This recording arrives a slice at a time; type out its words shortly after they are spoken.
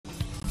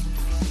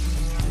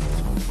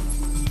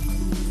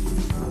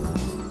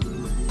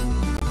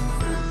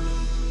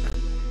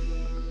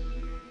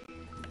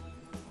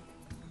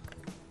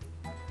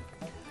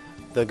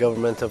The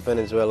government of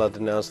Venezuela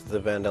denounced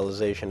the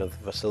vandalization of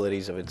the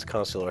facilities of its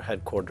consular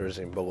headquarters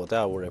in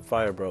Bogotá, where a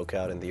fire broke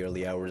out in the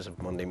early hours of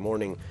Monday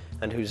morning,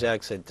 and whose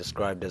acts it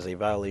described as a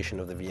violation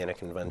of the Vienna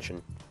Convention.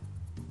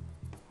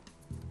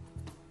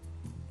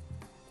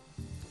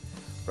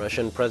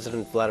 Russian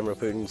President Vladimir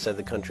Putin said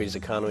the country's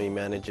economy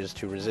manages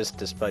to resist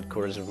despite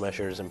coercive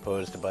measures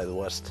imposed by the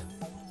West.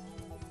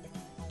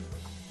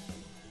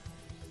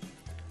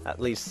 At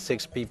least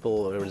 6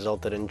 people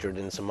resulted injured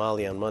in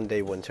Somalia on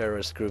Monday when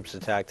terrorist groups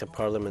attacked a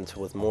parliament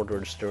with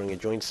mortars during a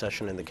joint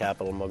session in the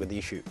capital,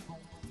 Mogadishu.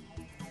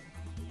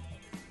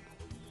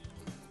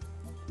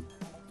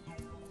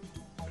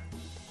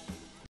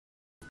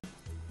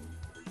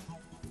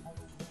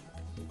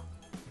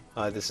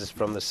 Hi, this is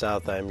From the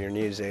South. I am your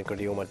news anchor,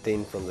 Dio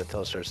Martin, from the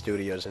Telstar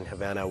studios in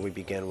Havana. We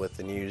begin with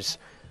the news.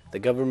 The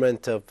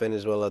government of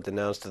Venezuela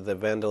denounced the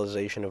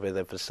vandalization of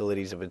the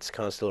facilities of its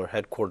consular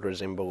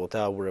headquarters in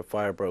Bogotá, where a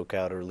fire broke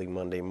out early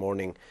Monday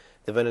morning.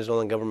 The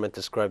Venezuelan government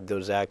described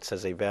those acts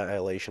as a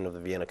violation of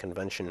the Vienna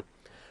Convention.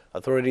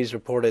 Authorities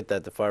reported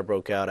that the fire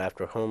broke out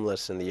after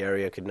homeless in the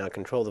area could not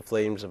control the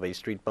flames of a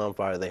street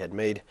bonfire they had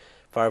made.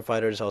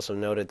 Firefighters also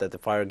noted that the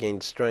fire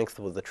gained strength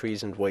with the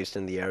trees and waste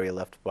in the area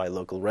left by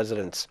local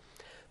residents.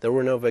 There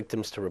were no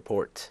victims to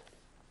report.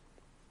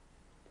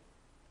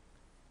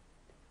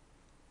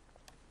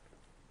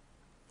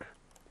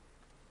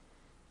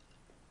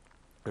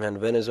 And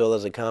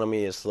Venezuela's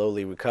economy is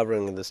slowly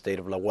recovering in the state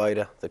of La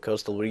Guaira, the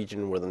coastal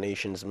region where the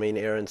nation's main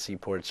air and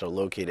seaports are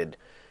located.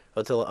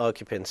 Hotel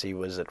occupancy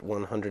was at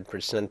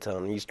 100%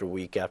 on Easter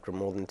week after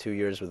more than 2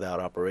 years without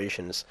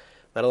operations.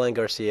 Madeline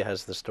Garcia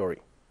has the story.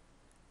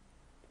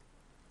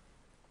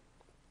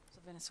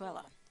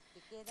 Venezuela,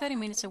 30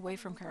 minutes away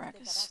from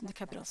Caracas, the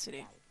capital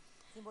city.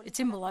 It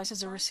symbolizes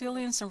the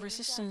resilience and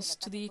resistance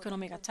to the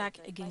economic attack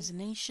against the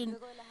nation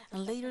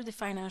and later the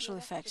financial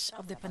effects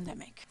of the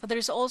pandemic. But there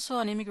is also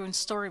an immigrant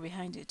story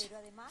behind it.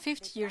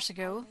 50 years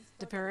ago,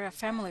 the Pereira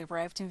family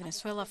arrived in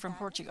Venezuela from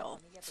Portugal,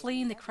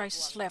 fleeing the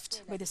crisis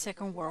left by the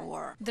Second World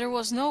War. There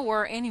was no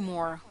war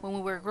anymore when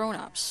we were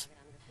grown-ups.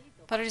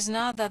 But it is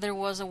not that there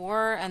was a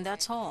war and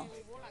that's all.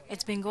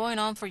 It's been going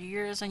on for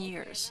years and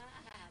years.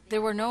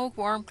 There were no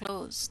warm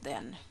clothes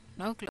then,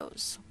 no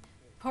clothes.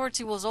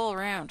 Poverty was all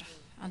around.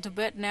 And to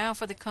bet now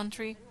for the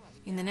country,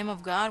 in the name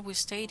of God, we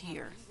stayed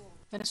here.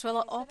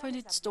 Venezuela opened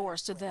its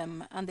doors to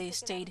them, and they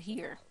stayed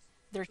here.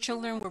 Their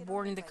children were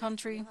born in the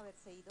country.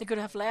 They could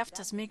have left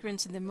as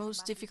migrants in the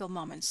most difficult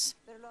moments,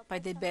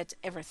 but they bet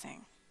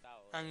everything.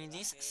 And in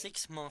these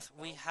 6 months,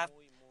 we have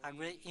a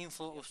great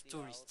inflow of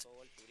tourists.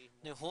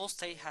 The whole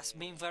state has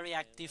been very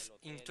active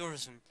in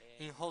tourism,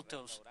 in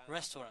hotels,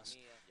 restaurants,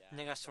 in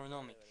the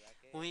gastronomy.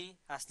 We,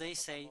 as they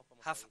say,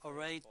 have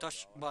already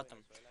touched bottom.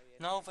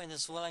 Now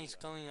Venezuela is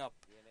going up.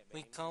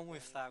 We come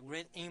with a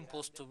great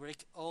impulse to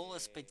break all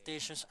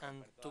expectations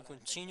and to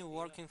continue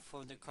working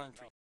for the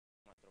country.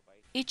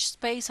 Each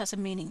space has a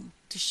meaning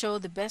to show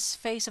the best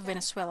face of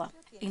Venezuela.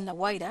 In La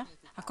Guaira,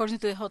 according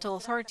to the hotel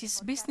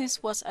authorities,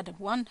 business was at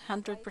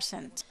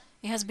 100%.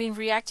 It has been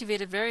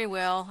reactivated very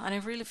well, and I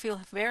really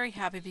feel very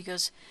happy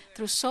because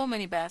through so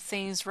many bad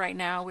things right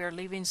now we are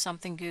living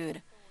something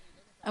good.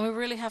 And we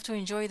really have to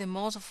enjoy the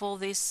most of all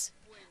this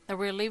that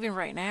we're living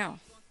right now.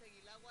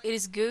 It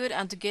is good,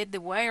 and to get the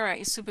Guaira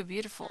is super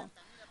beautiful.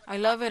 I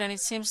love it, and it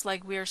seems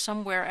like we are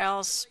somewhere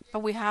else, but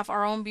we have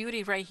our own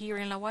beauty right here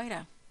in La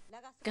Guaira.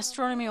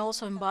 Gastronomy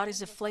also embodies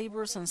the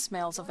flavors and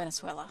smells of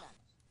Venezuela.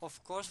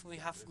 Of course, we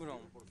have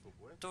grown.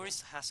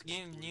 Tourism has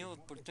given new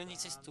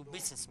opportunities to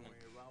businessmen,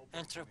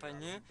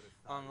 entrepreneurs,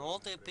 and all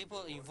the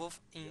people involved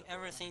in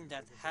everything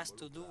that has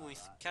to do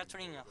with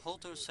catering and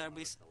hotel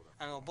service,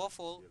 and above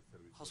all,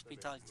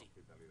 hospitality.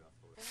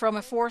 From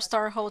a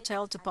 4-star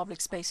hotel to public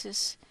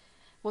spaces,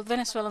 what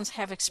Venezuelans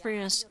have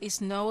experienced is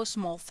no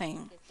small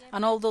thing,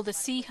 and although the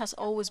sea has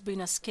always been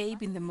an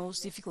escape in the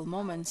most difficult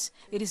moments,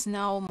 it is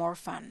now more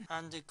fun.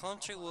 And the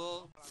country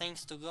will,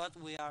 thanks to God,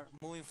 we are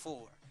moving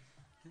forward.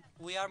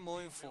 We are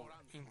moving forward,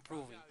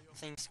 improving,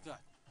 thanks God.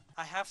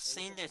 I have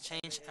seen the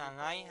change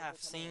and I have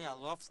seen a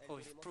lot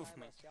of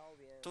improvement.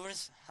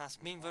 Tourism has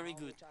been very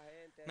good.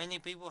 Many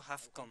people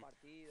have come.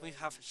 We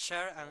have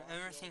shared and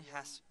everything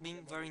has been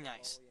very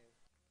nice.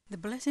 The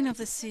blessing of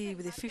the sea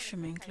with the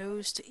fishermen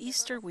closed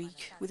Easter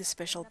week with a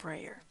special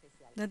prayer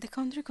that the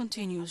country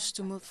continues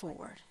to move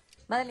forward.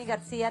 Madeline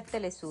Garcia,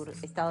 Telesur,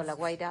 Estado La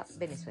Guaira,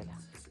 Venezuela.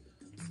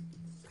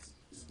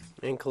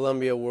 In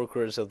Colombia,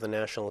 workers of the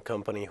national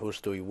company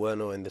Justo y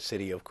Bueno in the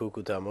city of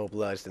Cúcuta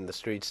mobilized in the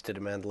streets to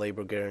demand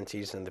labor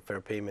guarantees and the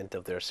fair payment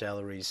of their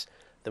salaries.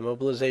 The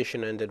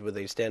mobilization ended with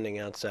a standing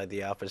outside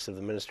the office of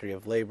the Ministry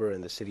of Labor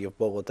in the city of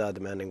Bogotá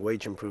demanding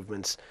wage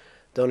improvements.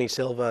 Doni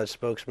Silva, a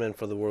spokesman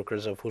for the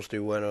workers of Justo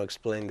y Bueno,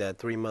 explained that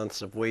 3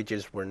 months of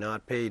wages were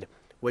not paid,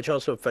 which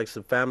also affects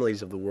the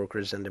families of the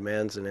workers, and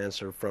demands an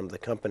answer from the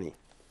company.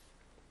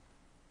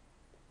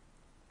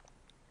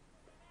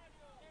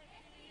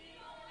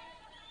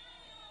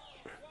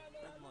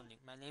 Good morning.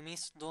 My name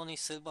is Doni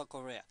Silva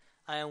Correa.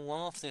 I am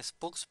one of the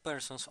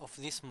spokespersons of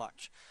this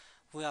march.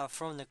 We are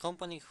from the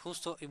company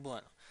Justo y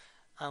Bueno,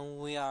 and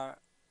we are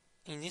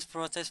in this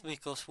protest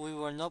because we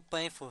were not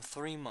paid for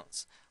 3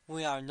 months.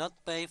 We are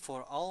not paid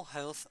for our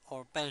health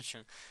or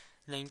pension.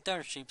 The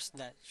internships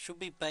that should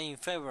be paid in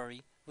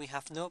February, we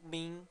have not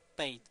been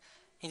paid.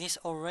 It is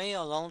already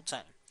a long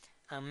time,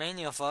 and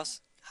many of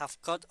us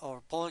have cut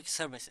our public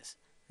services.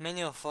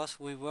 Many of us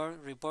we were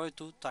reported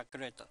to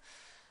Tacreto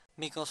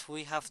because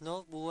we have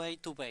no way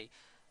to pay.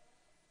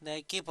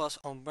 They keep us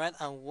on bread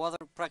and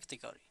water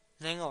practically.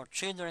 Then our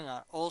children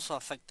are also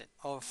affected,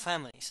 our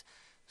families.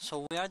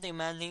 So we are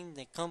demanding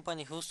the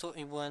company Justo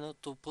y Bueno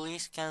to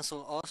please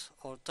cancel us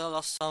or tell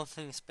us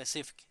something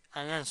specific,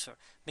 an answer,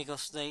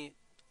 because they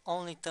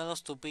only tell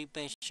us to be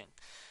patient,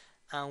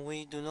 and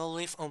we do not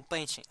live on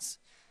patience.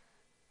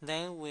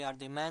 Then we are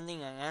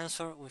demanding an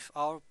answer with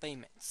our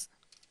payments.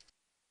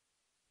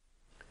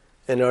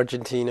 In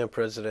Argentina,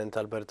 President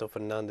Alberto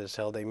Fernandez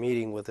held a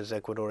meeting with his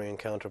Ecuadorian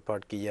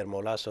counterpart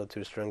Guillermo Lasso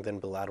to strengthen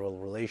bilateral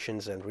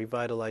relations and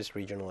revitalize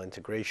regional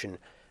integration.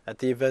 At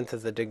the event,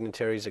 the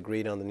dignitaries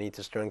agreed on the need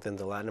to strengthen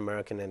the Latin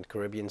American and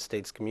Caribbean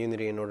states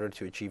community in order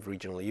to achieve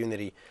regional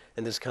unity.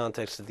 In this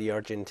context, the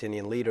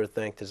Argentinian leader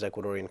thanked his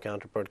Ecuadorian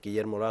counterpart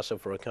Guillermo Lasso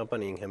for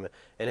accompanying him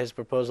in his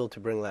proposal to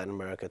bring Latin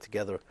America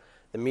together.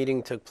 The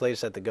meeting took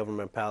place at the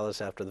government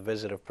palace after the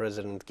visit of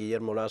President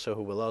Guillermo Lasso,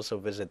 who will also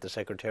visit the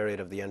Secretariat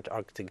of the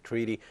Antarctic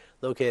Treaty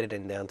located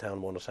in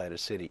downtown Buenos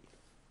Aires City.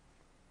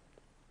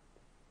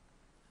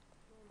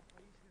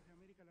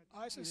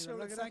 I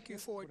sincerely thank you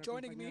for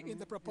joining me in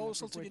the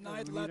proposal to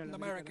unite Latin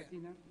America,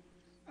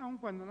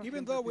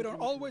 even though we don't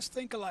always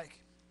think alike.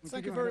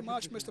 Thank you very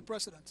much, Mr.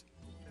 President.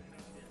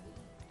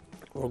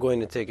 We're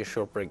going to take a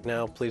short break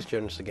now. Please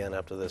join us again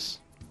after this.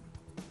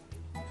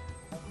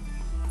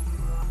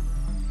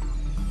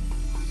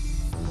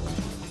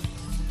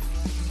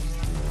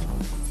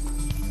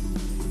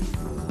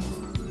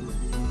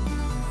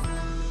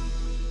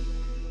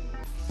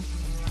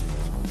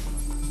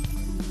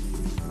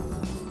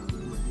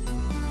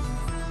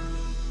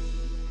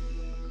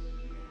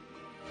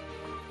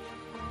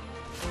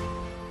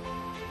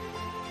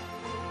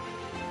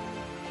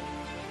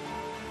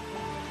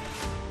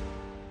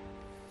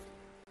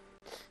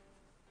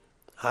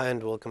 Hi,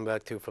 and welcome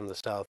back to From the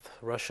South.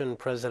 Russian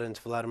President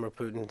Vladimir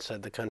Putin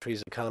said the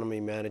country's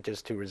economy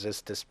manages to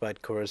resist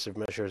despite coercive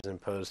measures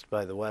imposed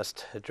by the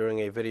West. During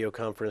a video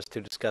conference to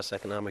discuss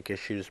economic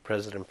issues,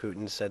 President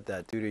Putin said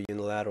that due to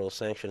unilateral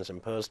sanctions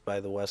imposed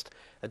by the West,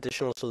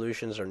 additional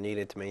solutions are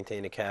needed to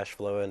maintain a cash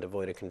flow and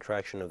avoid a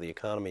contraction of the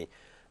economy.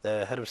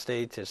 The head of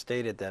state has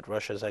stated that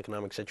Russia's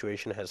economic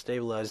situation has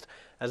stabilized,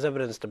 as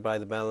evidenced by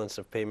the balance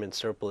of payment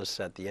surplus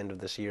at the end of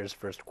this year's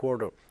first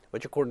quarter,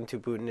 which according to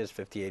Putin is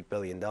 $58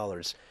 billion.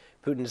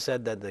 Putin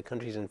said that the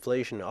country's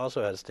inflation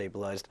also has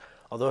stabilized,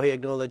 although he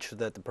acknowledged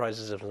that the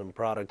prices of some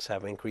products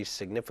have increased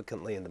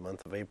significantly in the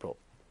month of April.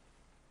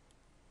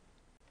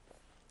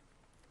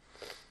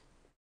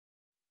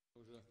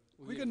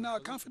 We can now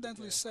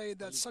confidently say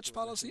that such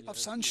policy of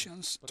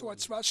sanctions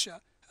towards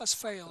Russia has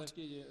failed.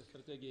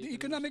 The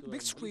economic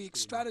blitzkrieg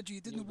strategy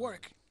didn't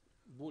work.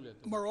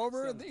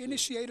 Moreover, the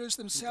initiators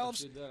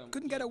themselves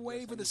couldn't get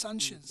away with the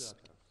sanctions.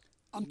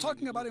 I'm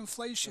talking about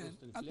inflation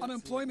and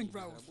unemployment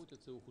growth,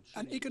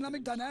 and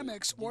economic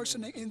dynamics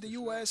worsening in the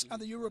US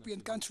and the European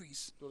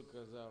countries.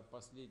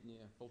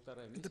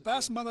 In the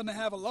past month and a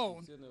half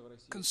alone,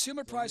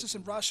 consumer prices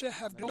in Russia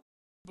have grown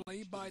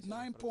by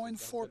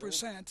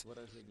 9.4%,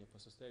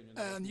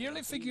 and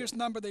yearly figures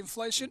number the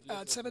inflation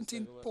at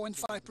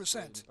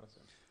 17.5%.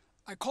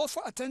 I call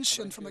for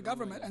attention from the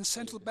government and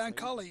central bank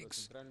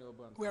colleagues.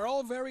 We are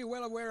all very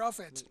well aware of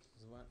it.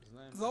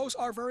 Those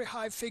are very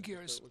high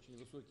figures.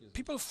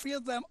 People feel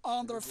them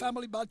on their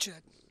family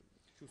budget.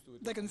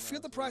 They can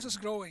feel the prices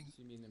growing.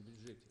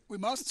 We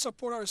must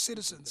support our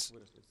citizens,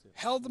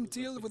 help them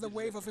deal with the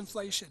wave of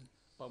inflation.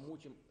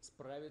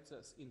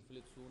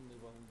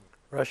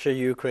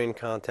 Russia-Ukraine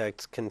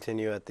contacts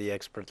continue at the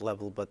expert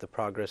level, but the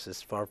progress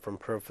is far from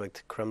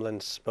perfect, Kremlin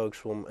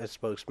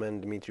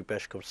spokesman Dmitry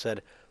Peskov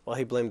said, while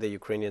he blamed the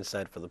Ukrainian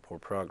side for the poor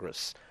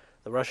progress.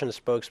 The Russian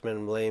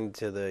spokesman blamed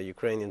the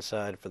Ukrainian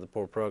side for the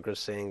poor progress,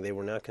 saying they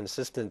were not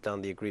consistent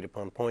on the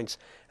agreed-upon points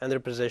and their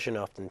position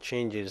often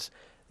changes.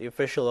 The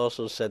official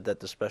also said that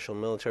the special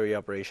military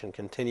operation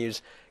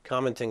continues,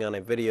 commenting on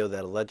a video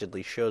that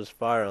allegedly shows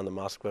fire on the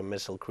Moskva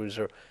missile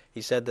cruiser.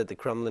 He said that the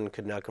Kremlin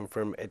could not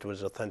confirm it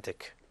was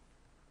authentic.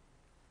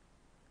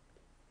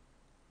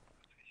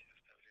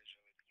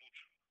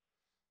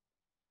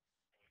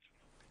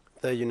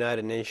 The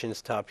United Nations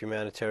top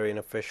humanitarian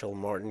official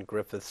Martin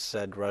Griffiths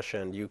said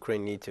Russia and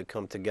Ukraine need to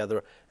come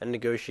together and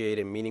negotiate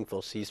a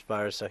meaningful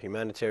ceasefire so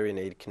humanitarian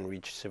aid can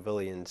reach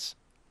civilians.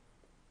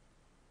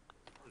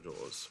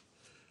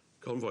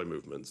 Convoy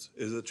movements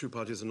is that two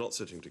parties are not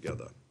sitting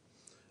together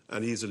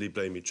and easily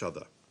blame each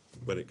other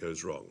when it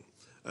goes wrong.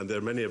 And there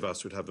are many of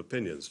us who'd have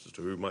opinions as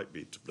to who might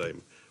be to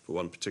blame for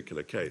one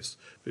particular case.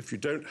 But if you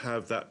don't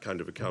have that kind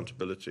of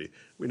accountability,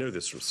 we know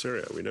this from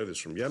Syria, we know this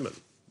from Yemen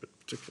in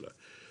particular,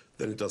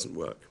 then it doesn't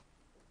work.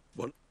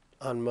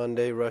 On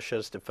Monday,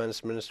 Russia's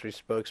defense ministry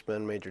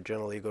spokesman, Major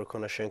General Igor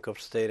Konashenkov,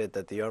 stated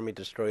that the army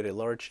destroyed a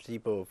large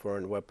depot of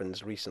foreign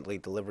weapons recently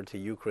delivered to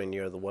Ukraine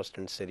near the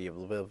western city of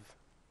Lviv.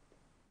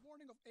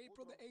 Morning of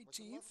April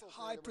the 18th,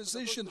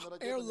 high-precision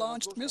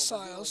air-launched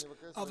missiles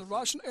of the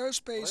Russian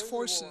Airspace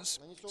Forces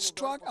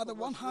struck at the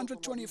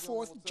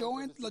 124th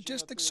Joint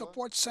Logistics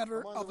Support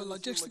Center of the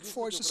Logistic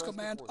Forces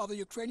Command of the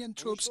Ukrainian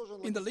troops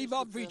in the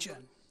Lviv region.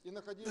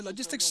 The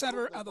logistics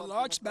center and the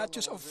large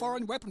batches of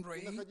foreign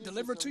weaponry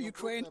delivered to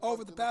Ukraine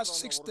over the past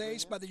 6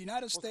 days by the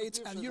United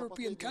States and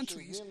European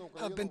countries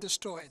have been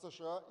destroyed.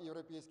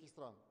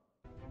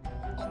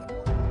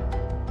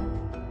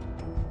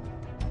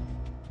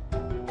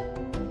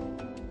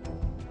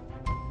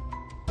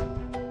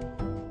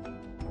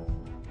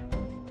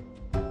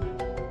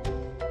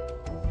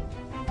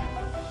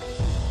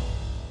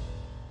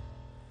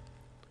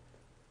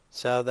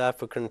 South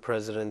African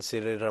President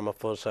Cyril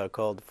Ramaphosa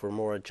called for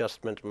more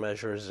adjustment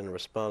measures in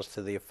response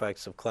to the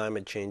effects of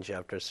climate change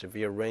after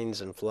severe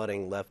rains and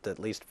flooding left at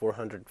least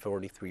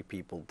 443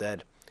 people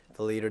dead.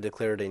 The leader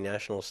declared a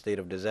national state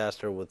of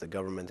disaster, with the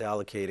government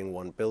allocating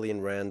 1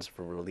 billion rands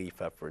for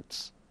relief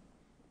efforts.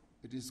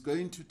 It is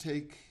going to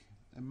take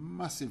a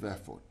massive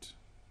effort,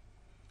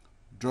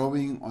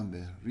 drawing on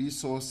the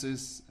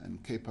resources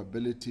and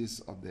capabilities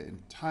of the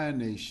entire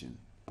nation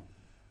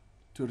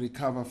to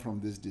recover from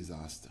this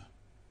disaster.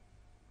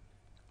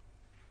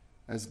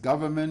 As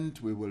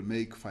government, we will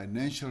make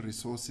financial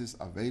resources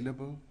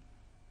available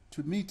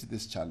to meet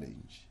this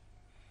challenge.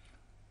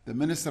 The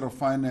Minister of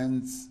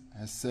Finance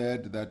has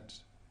said that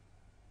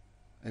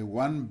a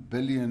 1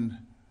 billion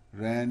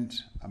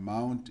rand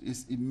amount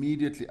is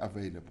immediately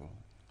available.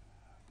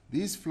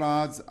 These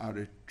floods are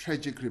a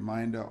tragic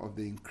reminder of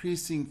the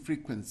increasing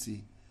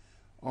frequency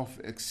of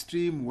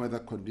extreme weather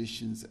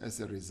conditions as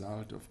a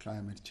result of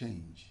climate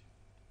change.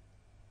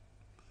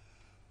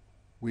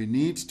 We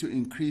need to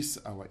increase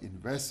our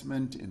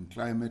investment in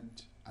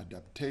climate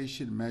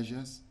adaptation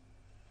measures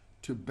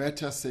to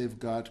better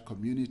safeguard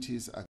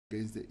communities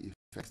against the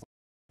effects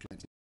of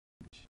climate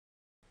change.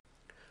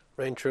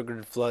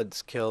 Rain-triggered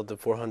floods killed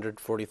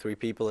 443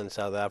 people in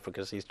South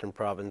Africa's eastern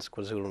province,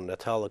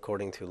 KwaZulu-Natal,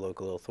 according to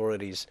local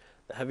authorities.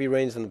 The heavy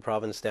rains in the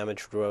province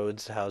damaged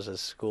roads,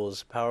 houses,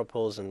 schools, power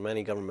poles, and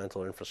many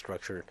governmental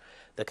infrastructure.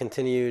 The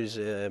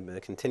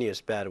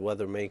continuous bad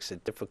weather makes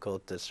it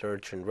difficult to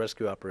search and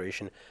rescue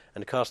operation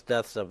and caused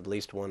deaths of at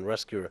least one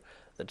rescuer.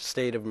 The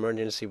state of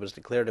emergency was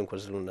declared in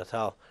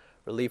KwaZulu-Natal.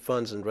 Relief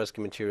funds and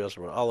rescue materials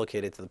were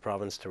allocated to the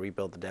province to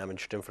rebuild the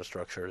damaged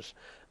infrastructures.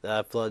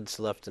 The floods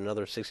left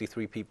another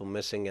 63 people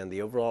missing, and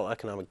the overall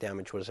economic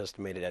damage was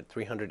estimated at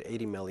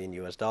 $380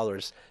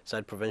 million,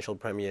 said Provincial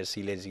Premier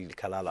Silezi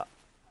Kalala.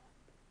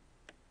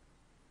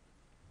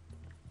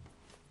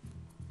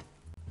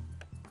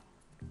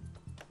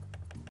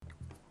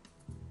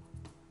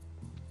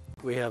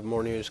 We have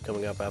more news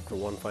coming up after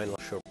one final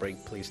short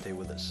break. Please stay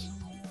with us.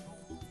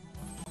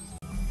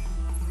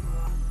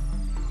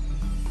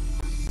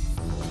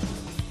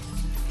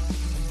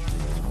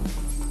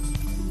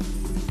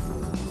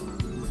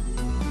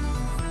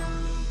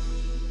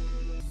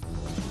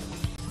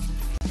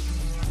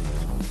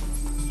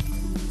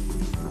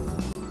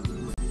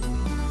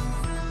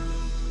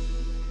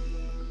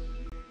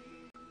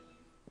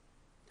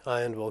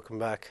 Hi and welcome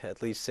back.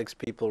 At least 6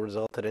 people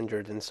resulted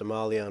injured in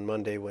Somalia on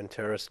Monday when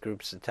terrorist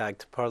groups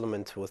attacked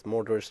parliament with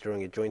mortars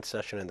during a joint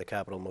session in the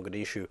capital,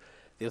 Mogadishu.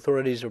 The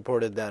authorities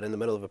reported that in the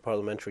middle of a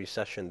parliamentary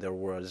session there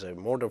was a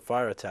mortar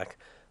fire attack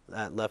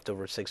that left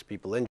over 6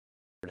 people injured.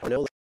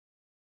 No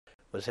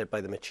was hit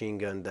by the machine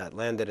gun that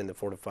landed in the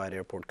fortified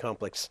airport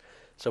complex.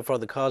 So far,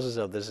 the causes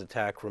of this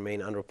attack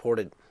remain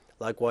unreported.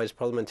 Likewise,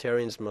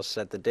 parliamentarians must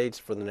set the dates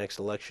for the next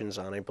elections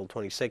on April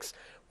 26,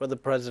 where the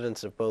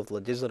presidents of both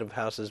legislative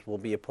houses will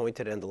be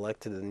appointed and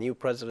elected the new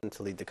president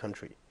to lead the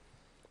country.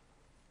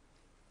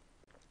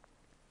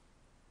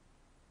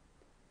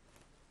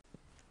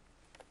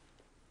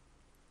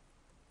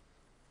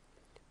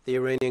 The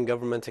Iranian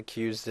government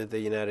accused the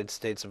United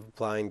States of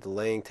applying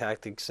delaying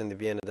tactics in the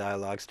Vienna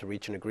dialogues to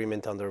reach an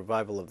agreement on the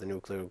revival of the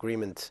nuclear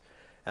agreement.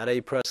 At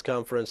a press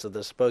conference,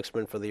 the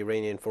spokesman for the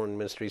Iranian Foreign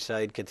Ministry,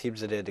 Saeed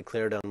Khatibzadeh,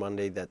 declared on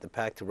Monday that the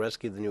pact to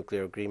rescue the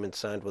nuclear agreement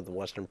signed with the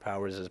Western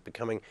powers is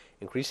becoming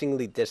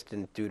increasingly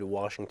distant due to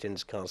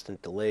Washington's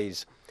constant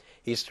delays.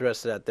 He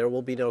stressed that there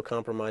will be no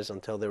compromise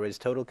until there is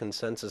total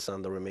consensus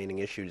on the remaining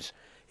issues.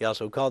 He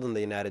also called on the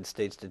United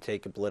States to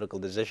take a political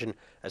decision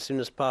as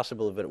soon as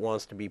possible if it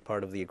wants to be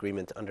part of the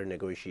agreement under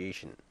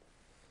negotiation.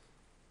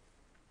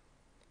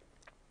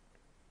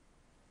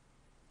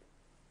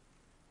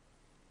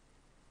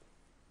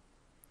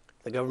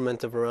 The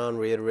government of Iran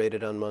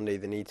reiterated on Monday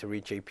the need to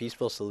reach a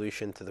peaceful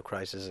solution to the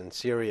crisis in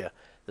Syria.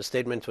 The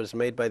statement was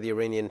made by the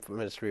Iranian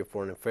Ministry of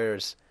Foreign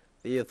Affairs.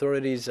 The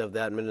authorities of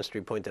that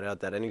ministry pointed out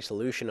that any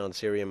solution on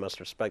Syria must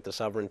respect the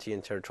sovereignty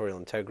and territorial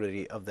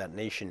integrity of that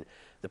nation.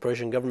 The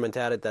Persian government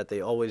added that they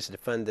always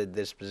defended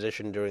this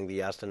position during the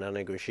Astana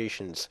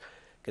negotiations.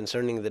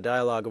 Concerning the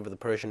dialogue over the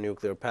Persian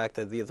nuclear pact,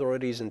 the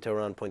authorities in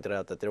Tehran pointed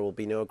out that there will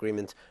be no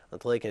agreement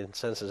until a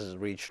consensus is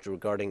reached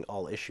regarding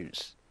all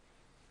issues.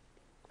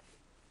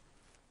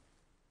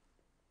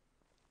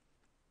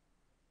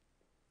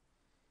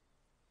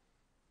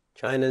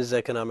 China's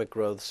economic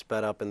growth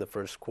sped up in the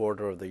first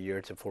quarter of the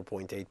year to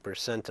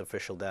 4.8%,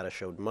 official data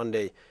showed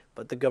Monday,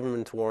 but the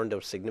government warned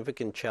of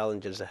significant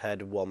challenges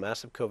ahead while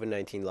massive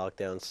COVID-19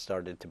 lockdowns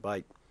started to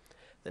bite.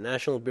 The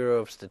National Bureau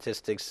of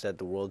Statistics said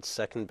the world's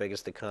second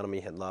biggest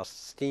economy had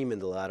lost steam in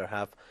the latter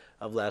half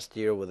of last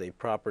year with a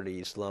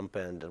property slump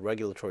and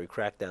regulatory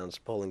crackdowns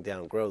pulling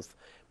down growth,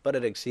 but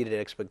it exceeded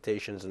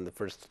expectations in the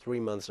first 3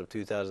 months of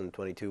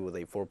 2022 with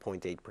a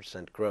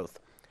 4.8% growth.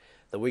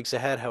 The weeks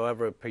ahead,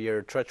 however,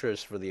 appear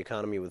treacherous for the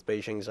economy, with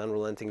Beijing's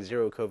unrelenting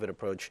zero-COVID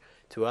approach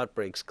to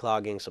outbreaks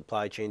clogging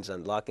supply chains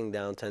and locking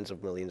down tens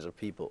of millions of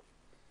people.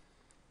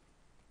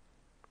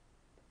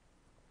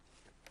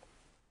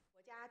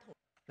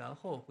 然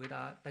后回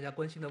答大家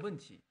关心的问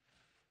题。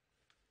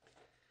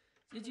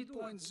一季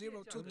度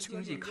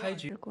经济开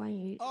局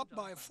up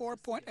by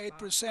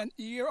 4.8%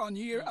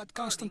 year-on-year at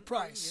constant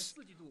price,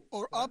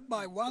 or up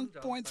by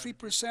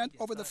 1.3%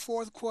 over the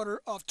fourth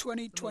quarter of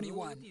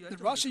 2021. The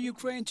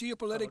Russia-Ukraine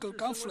geopolitical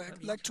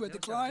conflict led to a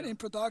decline in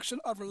production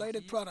of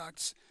related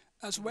products,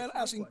 as well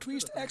as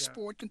increased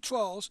export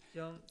controls,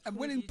 and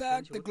will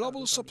impact the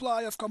global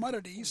supply of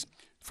commodities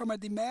from a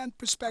demand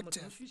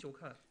perspective.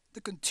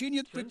 The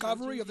continued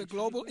recovery of the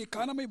global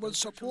economy will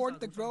support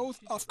the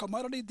growth of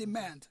commodity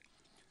demand.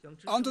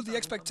 Under the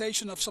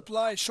expectation of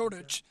supply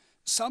shortage,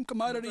 some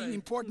commodity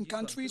important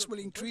countries will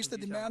increase the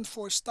demand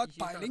for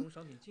stockpiling,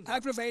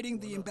 aggravating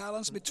the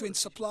imbalance between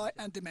supply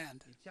and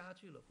demand.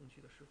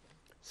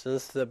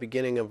 Since the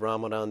beginning of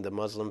Ramadan, the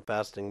Muslim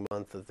fasting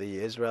month, the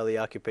Israeli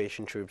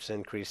occupation troops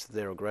increased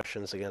their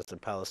aggressions against the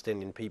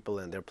Palestinian people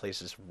and their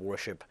places of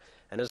worship,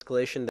 an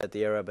escalation that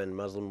the Arab and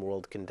Muslim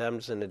world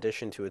condemns. In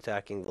addition to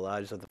attacking the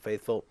lives of the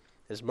faithful,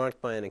 is marked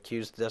by an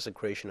accused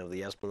desecration of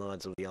the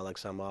esplanades of the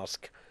Al-Aqsa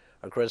Mosque.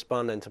 Our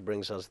correspondent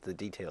brings us the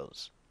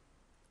details.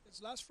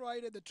 Last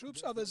Friday, the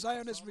troops of the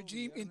Zionist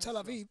regime in Tel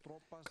Aviv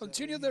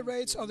continued their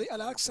raids on the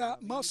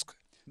Al-Aqsa Mosque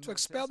to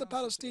expel the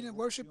Palestinian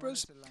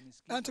worshippers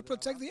and to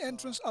protect the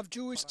entrance of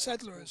Jewish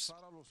settlers.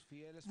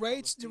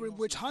 Raids during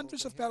which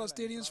hundreds of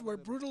Palestinians were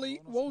brutally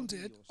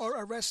wounded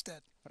or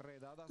arrested.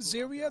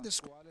 Syria,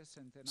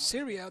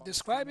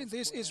 describing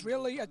these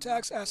Israeli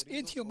attacks as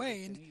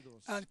inhumane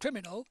and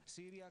criminal,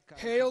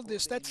 hailed the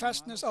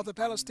steadfastness of the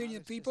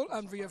Palestinian people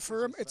and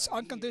reaffirmed its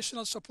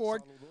unconditional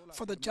support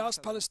for the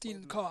just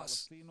Palestinian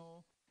cause.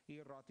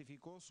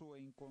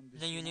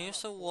 The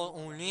universal war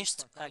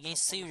unleashed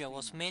against Syria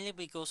was mainly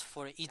because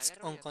for its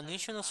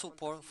unconditional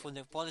support for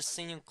the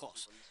Palestinian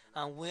cause,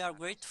 and we are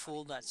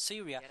grateful that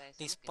Syria,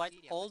 despite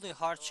all the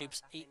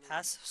hardships it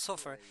has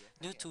suffered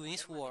due to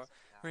this war,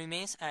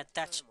 remains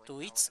attached to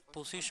its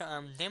position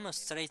and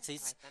demonstrates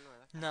it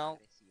now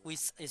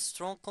with a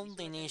strong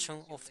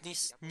condemnation of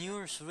this new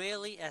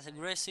Israeli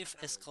aggressive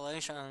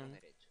escalation and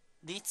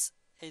its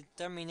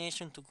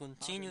determination to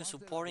continue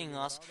supporting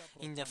us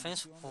in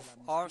defense of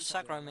our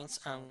sacraments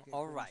and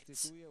our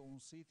rights.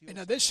 In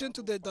addition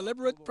to the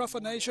deliberate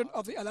profanation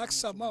of the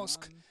Al-Aqsa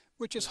Mosque,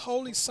 which is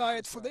holy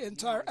site for the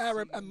entire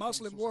Arab and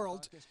Muslim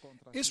world,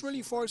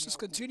 Israeli forces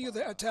continue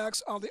their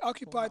attacks on the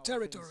occupied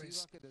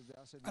territories,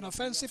 an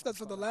offensive that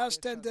for the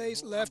last 10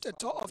 days left a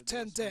total of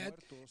 10 dead,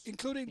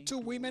 including 2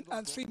 women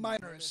and 3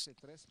 minors.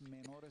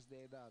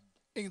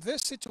 In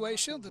this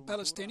situation, the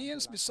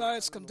Palestinians,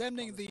 besides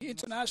condemning the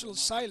international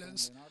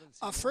silence,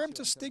 are firm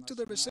to stick to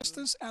the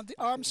resistance and the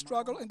armed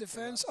struggle in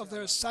defense of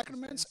their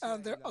sacraments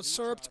and their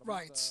usurped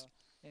rights.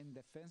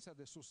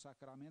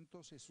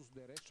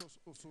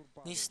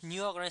 This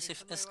new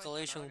aggressive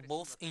escalation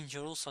both in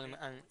Jerusalem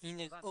and in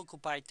the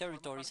occupied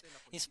territories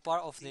is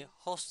part of the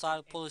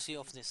hostile policy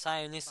of the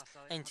Zionist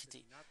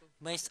entity,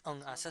 based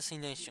on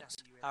assassinations,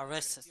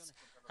 arrests,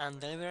 and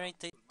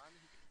deliberated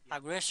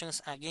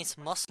aggressions against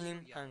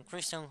Muslim and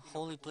Christian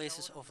holy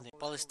places of the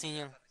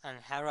Palestinian and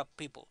Arab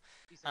people,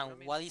 and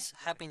what is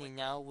happening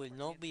now will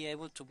not be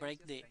able to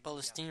break the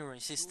Palestinian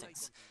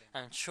resistance,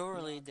 and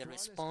surely the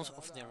response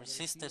of the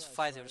resistance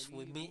fighters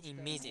will be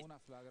immediate,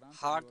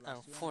 hard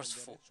and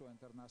forceful.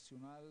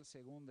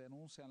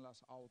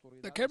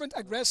 The current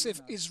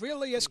aggressive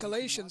Israeli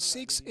escalation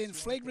seeks, in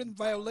flagrant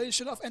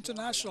violation of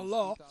international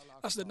law,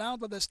 as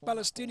denounced by the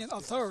Palestinian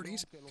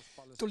authorities,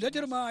 to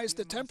legitimize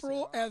the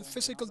temporal and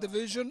physical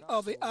division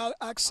of the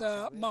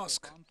Al-Aqsa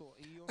Mosque,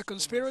 a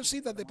conspiracy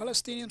that the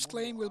Palestinians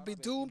claim will be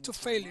doomed to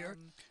failure,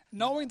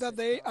 knowing that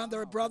they and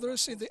their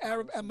brothers in the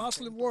Arab and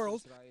Muslim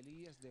world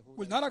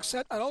will not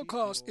accept at all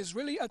costs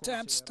Israeli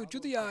attempts to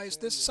Judaize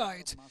this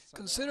site,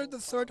 considered the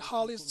third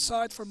holiest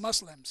site for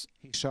Muslims.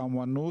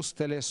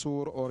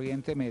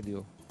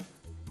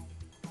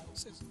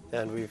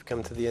 And we've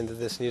come to the end of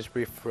this news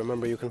brief.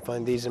 Remember, you can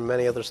find these and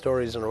many other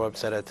stories on our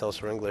website at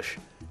Telstar English.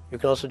 You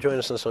can also join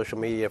us on social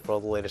media for all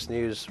the latest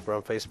news. We're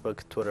on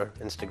Facebook, Twitter,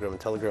 Instagram, and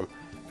Telegram.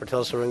 For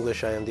Telstar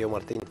English, I am Dio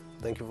Martin.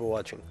 Thank you for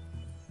watching.